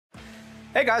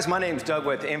Hey guys, my name's Doug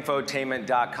with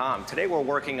Infotainment.com. Today we're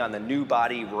working on the new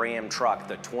body Ram truck,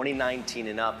 the 2019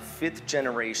 and up 5th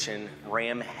generation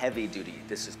Ram Heavy Duty.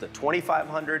 This is the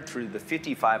 2500 through the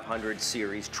 5500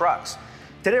 series trucks.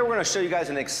 Today we're going to show you guys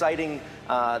an exciting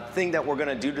thing that we're going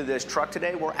to do to this truck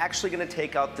today. We're actually going to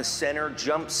take out the center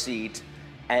jump seat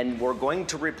and we're going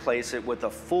to replace it with a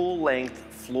full-length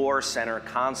floor center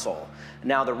console.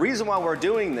 Now the reason why we're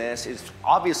doing this is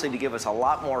obviously to give us a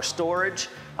lot more storage,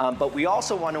 but we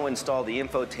also want to install the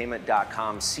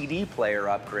Infotainment.com CD player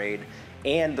upgrade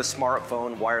and the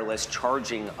smartphone wireless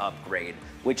charging upgrade,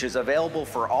 which is available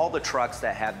for all the trucks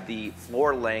that have the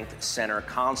floor-length center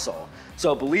console.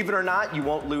 So believe it or not, you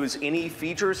won't lose any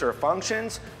features or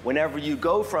functions whenever you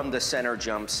go from the center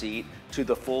jump seat to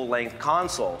the full-length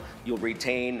console. You'll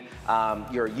retain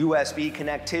your USB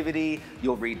connectivity,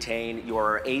 you'll retain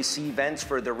your AC vents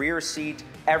for the rear seat,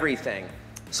 everything.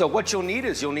 So what you'll need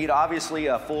is you'll need obviously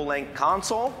a full-length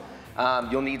console,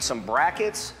 you'll need some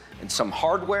brackets and some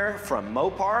hardware from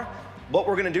Mopar. What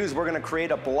we're gonna do is we're gonna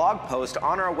create a blog post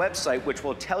on our website which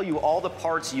will tell you all the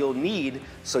parts you'll need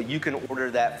so you can order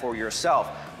that for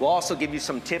yourself. We'll also give you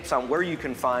some tips on where you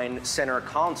can find center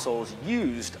consoles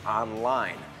used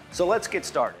online. So let's get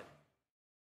started.